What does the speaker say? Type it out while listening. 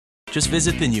Just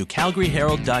visit the new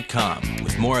CalgaryHerald.com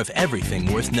with more of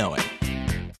everything worth knowing.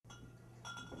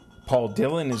 Paul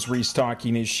Dillon is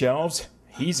restocking his shelves.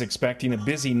 He's expecting a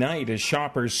busy night as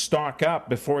shoppers stock up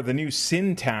before the new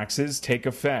sin taxes take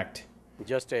effect.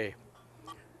 Just a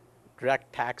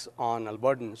direct tax on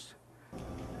Albertans.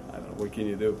 I don't know, what can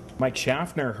you do? Mike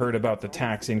Schaffner heard about the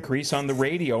tax increase on the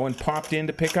radio and popped in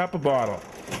to pick up a bottle.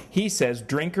 He says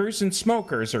drinkers and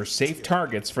smokers are safe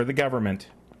targets for the government.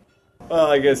 Well,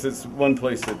 I guess it's one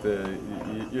place that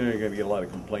you're not going to get a lot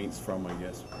of complaints from, I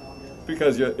guess,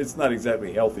 because it's not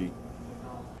exactly healthy.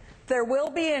 There will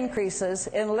be increases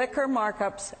in liquor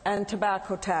markups and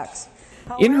tobacco tax.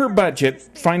 In her budget,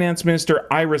 Finance Minister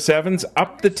Iris Evans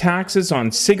upped the taxes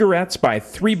on cigarettes by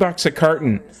 $3 a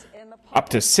carton, up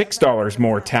to $6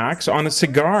 more tax on a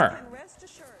cigar.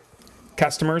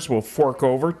 Customers will fork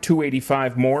over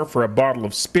 $2.85 more for a bottle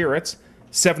of spirits,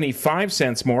 75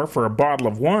 cents more for a bottle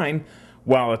of wine,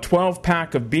 while a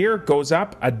 12-pack of beer goes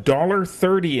up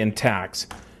 $1.30 in tax.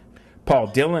 Paul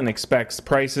Dillon expects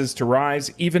prices to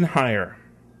rise even higher.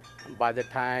 By the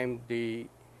time the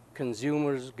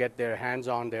consumers get their hands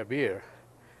on their beer,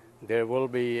 there will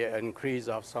be an increase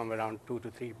of somewhere around $2 to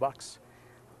 $3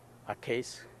 a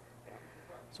case.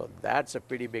 So that's a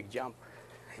pretty big jump.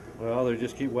 Well, they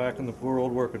just keep whacking the poor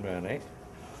old working man, eh?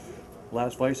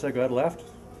 Last vice I got left.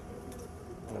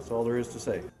 That's all there is to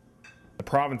say. The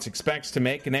province expects to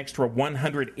make an extra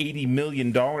 $180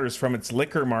 million from its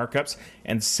liquor markups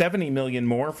and $70 million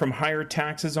more from higher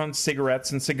taxes on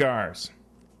cigarettes and cigars.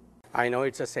 I know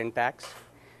it's a sin tax,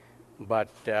 but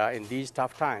in these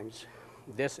tough times,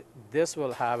 this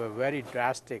will have a very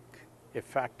drastic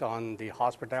effect on the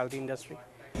hospitality industry.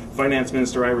 Finance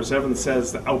Minister Iris Evans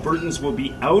says that Albertans will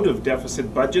be out of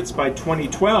deficit budgets by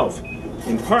 2012,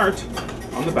 in part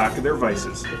on the back of their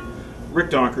vices. Rick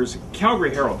Donkers,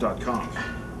 CalgaryHerald.com.